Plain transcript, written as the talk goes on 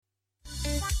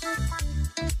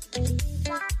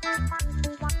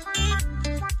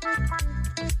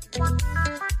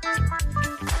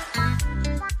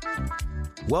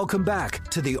Welcome back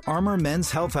to the Armor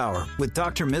Men's Health Hour with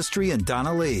Dr. Mistry and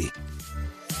Donna Lee.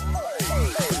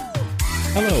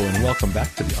 Hello and welcome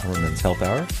back to the Armor Men's Health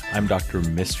Hour. I'm Dr.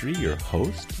 Mistry, your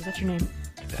host. Is that your name?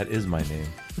 That is my name.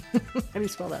 How do you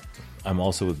spell that? I'm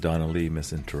also with Donna Lee,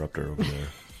 Miss Interrupter over there.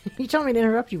 You told me to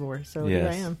interrupt you more, so here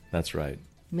I am. That's right.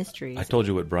 Mysteries. I told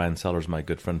you what Brian Sellers, my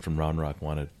good friend from Round Rock,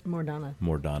 wanted. More Donna.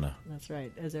 More Donna. That's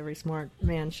right, as every smart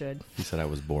man should. He said I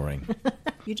was boring.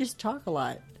 You just talk a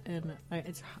lot, and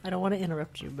I don't want to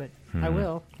interrupt you, but I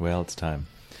will. Well, it's time.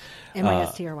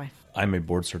 M-I-S-T-R-Y. I'm a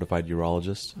board-certified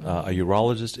urologist. A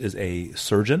urologist is a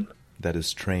surgeon that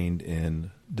is trained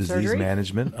in disease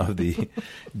management of the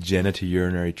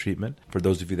genitourinary treatment. For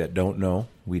those of you that don't know,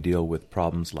 we deal with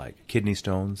problems like kidney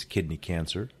stones, kidney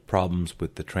cancer, problems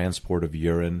with the transport of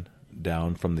urine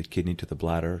down from the kidney to the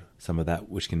bladder, some of that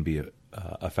which can be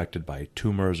affected by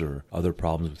tumors or other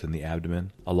problems within the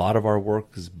abdomen. A lot of our work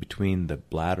is between the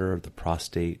bladder, the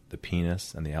prostate, the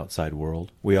penis, and the outside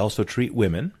world. We also treat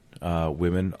women.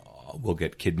 Women will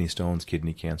get kidney stones,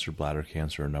 kidney cancer, bladder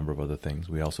cancer, a number of other things.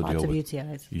 We also deal with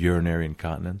UTIs. Urinary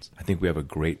incontinence. I think we have a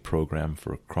great program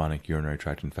for chronic urinary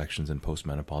tract infections in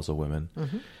postmenopausal women.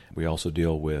 Mm-hmm. We also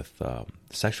deal with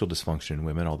sexual dysfunction in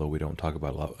women, although we don't talk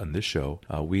about it a lot on this show.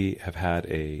 We have had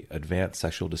a advanced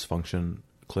sexual dysfunction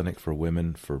clinic for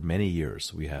women for many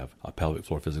years. We have a pelvic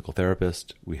floor physical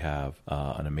therapist. We have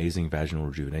an amazing vaginal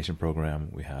rejuvenation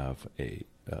program. We have a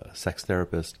sex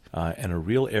therapist, and a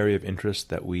real area of interest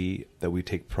that we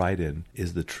take pride in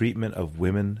is the treatment of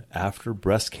women after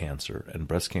breast cancer and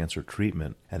breast cancer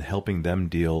treatment, and helping them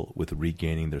deal with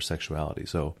regaining their sexuality.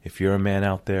 So if you're a man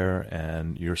out there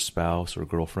and your spouse or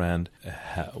girlfriend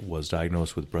was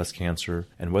diagnosed with breast cancer,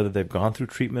 and whether they've gone through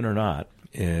treatment or not,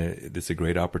 it's a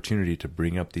great opportunity to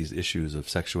bring up these issues of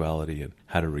sexuality and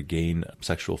how to regain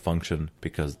sexual function,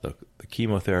 because the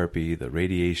chemotherapy, the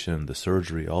radiation, the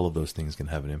surgery, all of those things can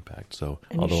have an impact. So,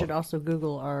 and you should also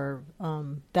Google our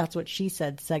That's What She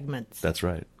Said segments. That's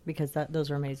right. Because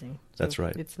those are amazing. So that's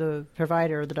right. It's the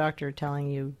provider or the doctor telling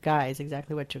you guys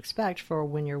exactly what to expect for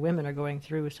when your women are going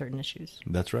through certain issues.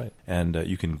 That's right. And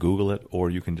you can Google it, or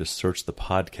you can just search the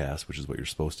podcast, which is what you're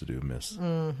supposed to do, miss.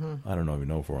 Mm-hmm. I don't even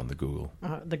know if we're on the Google.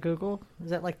 The Google? Is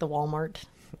that like the Walmart?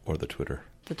 Or the Twitter.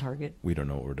 The Target. We don't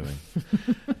know what we're doing.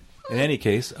 In any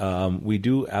case, we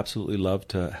do absolutely love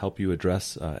to help you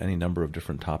address any number of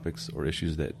different topics or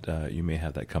issues that you may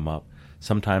have that come up.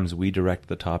 Sometimes we direct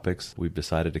the topics. We've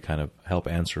decided to kind of help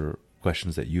answer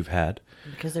questions that you've had.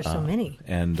 Because there's so many.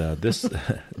 And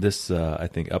this I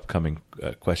think, upcoming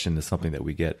question is something that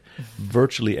we get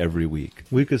virtually every week.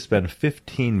 We could spend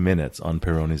 15 minutes on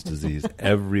Peyronie's disease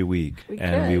every week,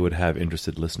 we would have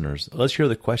interested listeners. Let's hear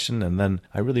the question, and then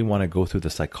I really want to go through the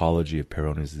psychology of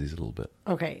Peyronie's disease a little bit.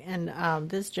 Okay, and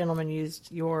this gentleman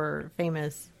used your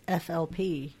famous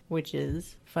FLP, which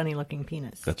is funny-looking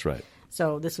penis. That's right.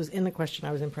 So this was in the question.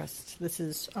 I was impressed. This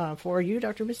is for you,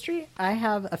 Dr. Mistry. I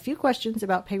have a few questions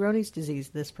about Peyronie's disease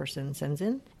this person sends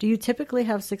in. Do you typically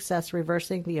have success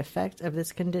reversing the effect of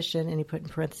this condition? And he put in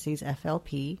parentheses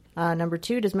FLP. Number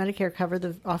 2, does Medicare cover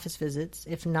the office visits?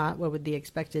 If not, what would the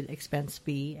expected expense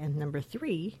be? And number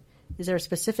 3, is there a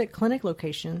specific clinic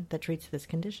location that treats this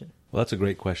condition? Well, that's a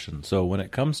great question. So when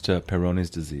it comes to Peyronie's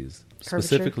disease,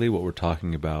 specifically what we're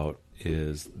talking about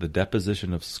is the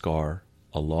deposition of scar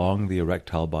along the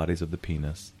erectile bodies of the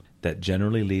penis that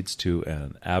generally leads to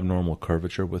an abnormal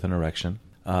curvature with an erection.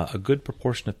 A good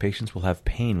proportion of patients will have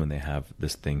pain when they have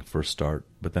this thing first start,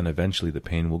 but then eventually the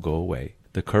pain will go away.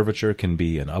 The curvature can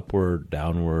be an upward,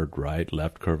 downward, right,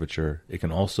 left curvature. It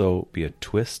can also be a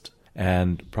twist.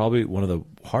 And probably one of the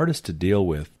hardest to deal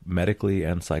with medically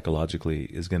and psychologically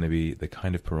is going to be the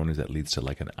kind of Peyronie's that leads to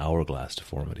like an hourglass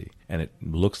deformity. And it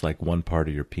looks like one part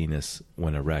of your penis,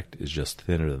 when erect, is just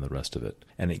thinner than the rest of it.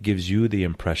 And it gives you the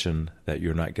impression that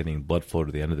you're not getting blood flow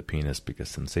to the end of the penis because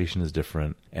sensation is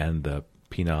different, and the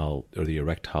penile or the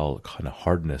erectile kind of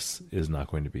hardness is not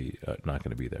going to be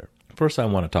there. First, I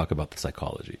want to talk about the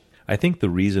psychology. I think the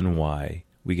reason why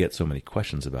we get so many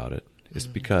questions about it is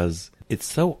because it's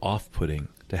so off-putting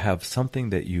to have something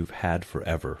that you've had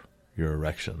forever, your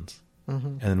erections,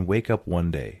 and then wake up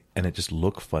one day and it just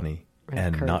look funny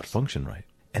and not function right.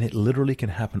 And it literally can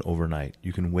happen overnight.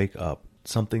 You can wake up,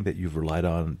 something that you've relied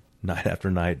on night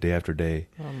after night, day after day,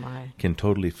 can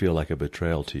totally feel like a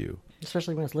betrayal to you.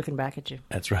 Especially when it's looking back at you.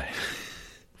 That's right.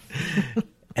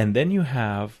 And then you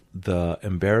have the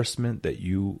embarrassment that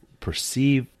you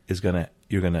perceive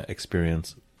you're gonna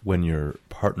experience when your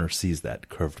partner sees that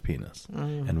curved penis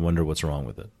and wonder what's wrong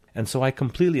with it. And so I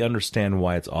completely understand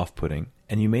why it's off-putting,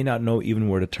 and you may not know even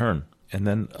where to turn. And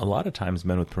then a lot of times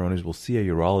men with Peyronie's will see a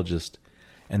urologist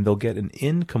and they'll get an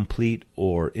incomplete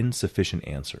or insufficient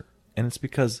answer. And it's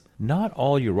because not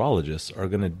all urologists are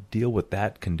going to deal with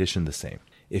that condition the same.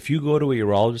 If you go to a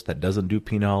urologist that doesn't do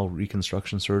penile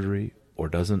reconstruction surgery, or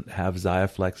doesn't have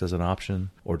Xiaflex as an option,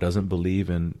 or doesn't believe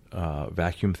in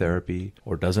vacuum therapy,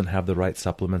 or doesn't have the right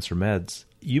supplements or meds,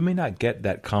 you may not get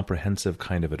that comprehensive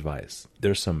kind of advice.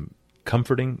 There's some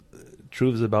comforting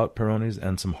truths about Peyronie's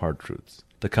and some hard truths.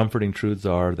 The comforting truths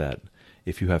are that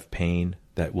if you have pain,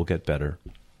 that will get better.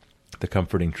 The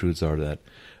comforting truths are that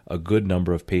a good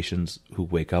number of patients who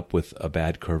wake up with a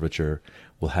bad curvature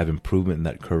will have improvement in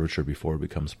that curvature before it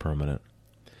becomes permanent.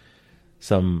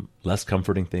 Some less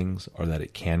comforting things are that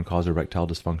it can cause erectile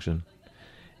dysfunction.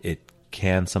 It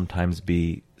can sometimes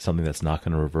be something that's not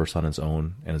going to reverse on its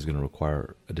own and is going to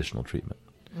require additional treatment.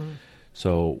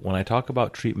 So when I talk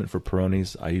about treatment for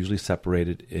Peyronie's, I usually separate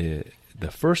it.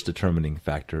 The first determining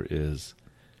factor is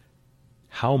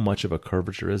how much of a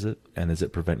curvature is it, and does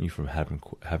it prevent you from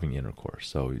having intercourse?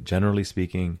 So generally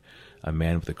speaking, a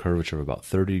man with a curvature of about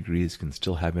 30 degrees can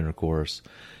still have intercourse.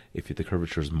 If the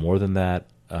curvature is more than that,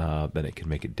 then it can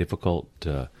make it difficult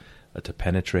to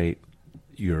penetrate.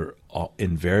 You're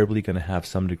invariably going to have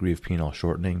some degree of penile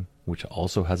shortening, which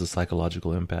also has a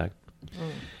psychological impact.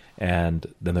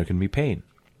 And then there can be pain.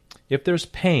 If there's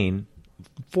pain,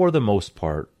 for the most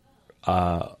part,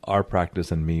 our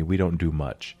practice and me, we don't do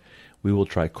much. We will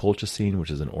try colchicine, which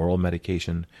is an oral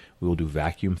medication. We will do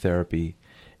vacuum therapy.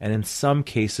 And in some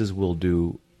cases, we'll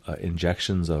do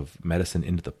injections of medicine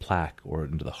into the plaque or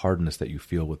into the hardness that you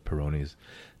feel with Peyronie's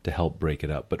to help break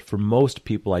it up. But for most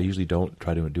people, I usually don't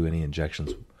try to do any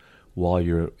injections while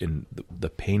you're in the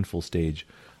painful stage,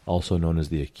 also known as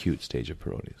the acute stage of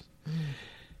Peyronie's.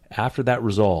 After that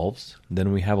resolves,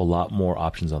 then we have a lot more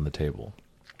options on the table.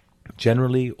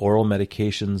 Generally, oral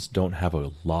medications don't have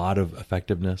a lot of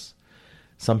effectiveness.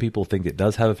 Some people think it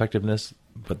does have effectiveness,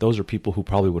 but those are people who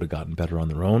probably would have gotten better on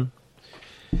their own.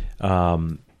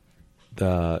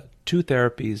 The two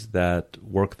therapies that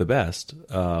work the best,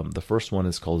 the first one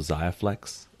is called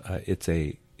Xiaflex.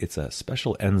 It's a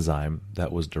special enzyme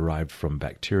that was derived from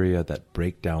bacteria that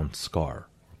break down scar,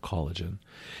 or collagen,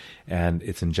 and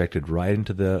it's injected right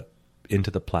into the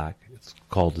plaque. It's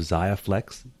called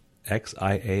Xiaflex,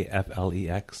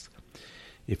 Xiaflex.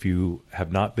 If you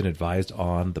have not been advised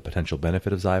on the potential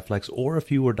benefit of Xiaflex, or if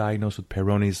you were diagnosed with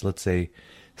Peyronie's, let's say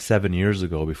 7 years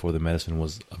ago before the medicine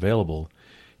was available,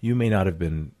 you may not have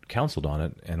been counseled on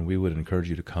it, and we would encourage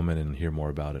you to come in and hear more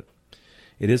about it.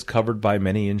 It is covered by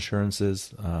many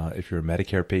insurances. If you're a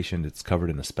Medicare patient, it's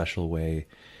covered in a special way,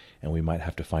 and we might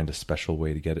have to find a special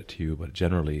way to get it to you, but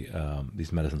generally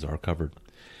these medicines are covered.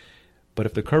 But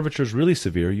if the curvature is really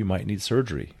severe, you might need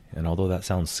surgery. And although that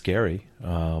sounds scary,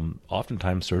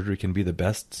 oftentimes surgery can be the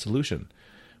best solution.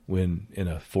 When in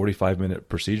a 45-minute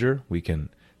procedure, we can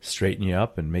straighten you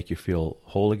up and make you feel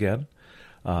whole again.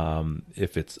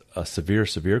 If it's a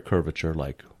severe curvature,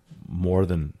 like more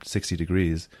than 60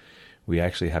 degrees, we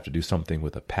actually have to do something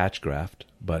with a patch graft,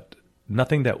 but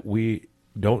nothing that we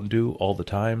don't do all the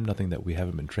time, nothing that we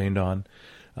haven't been trained on.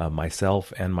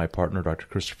 Myself and my partner, Dr.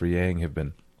 Christopher Yang, have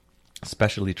been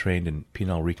specially trained in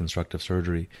penile reconstructive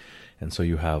surgery, and so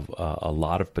you have a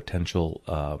lot of potential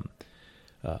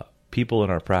people in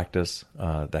our practice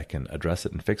that can address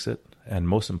it and fix it. And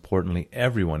most importantly,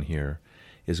 everyone here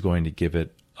is going to give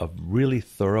it a really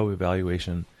thorough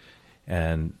evaluation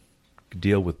and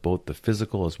deal with both the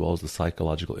physical as well as the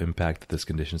psychological impact that this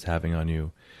condition is having on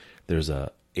you. There's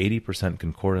a 80%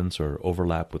 concordance or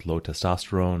overlap with low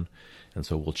testosterone, and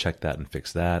so we'll check that and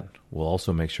fix that. We'll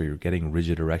also make sure you're getting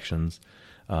rigid erections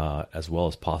as well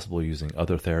as possible using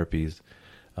other therapies.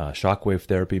 Shockwave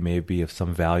therapy may be of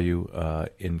some value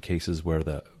in cases where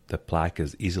the plaque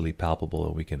is easily palpable,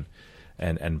 and we can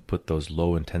and put those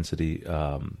low intensity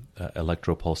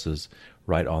electropulses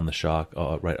right on the shock,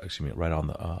 right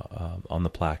on the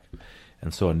plaque.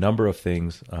 And so a number of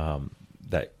things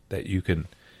that you can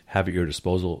have at your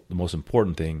disposal. The most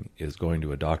important thing is going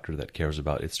to a doctor that cares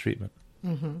about its treatment.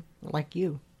 Mm-hmm. Like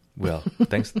you. Well,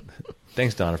 thanks,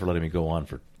 Donna, for letting me go on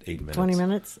for 8 minutes. 20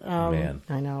 minutes. Man,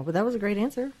 I know, but that was a great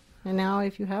answer. And now,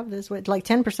 if you have this, like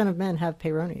 10% of men have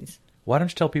Peyronie's. Why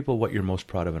don't you tell people what you're most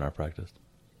proud of in our practice?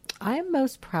 I'm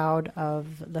most proud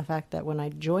of the fact that when I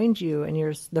joined you, and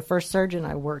you're the first surgeon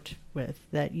I worked with,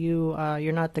 that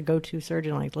you're not the go-to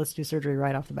surgeon, like, let's do surgery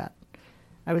right off the bat.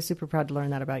 I was super proud to learn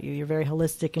that about you. You're very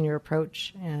holistic in your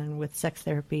approach, and with sex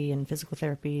therapy and physical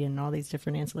therapy and all these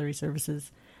different ancillary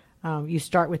services. You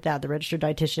start with that, the registered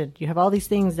dietitian. You have all these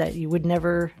things that you would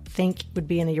never think would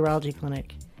be in a urology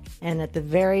clinic. And at the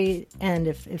very end,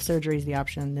 if surgery is the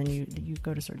option, then you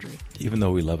go to surgery. Even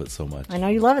though we love it so much. I know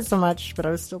you love it so much, but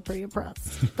I was still pretty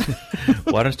impressed.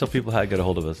 Why don't you tell people how to get a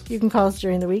hold of us? You can call us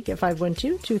during the week at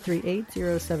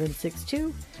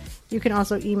 512-238-0762. You can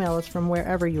also email us from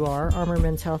wherever you are,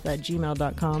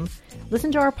 armormenshealth@gmail.com.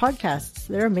 Listen to our podcasts.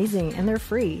 They're amazing, and they're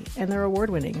free, and they're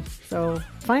award-winning. So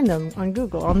find them on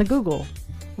the Google,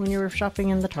 when you're shopping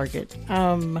in the Target.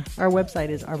 Our website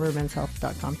is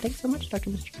armormenshealth.com. Thanks so much, Dr.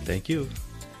 Mistry. Thank you.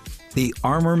 The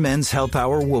Armor Men's Health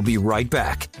Hour will be right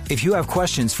back. If you have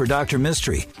questions for Dr.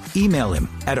 Mistry, email him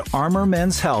at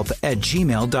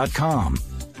armormenshealth@gmail.com.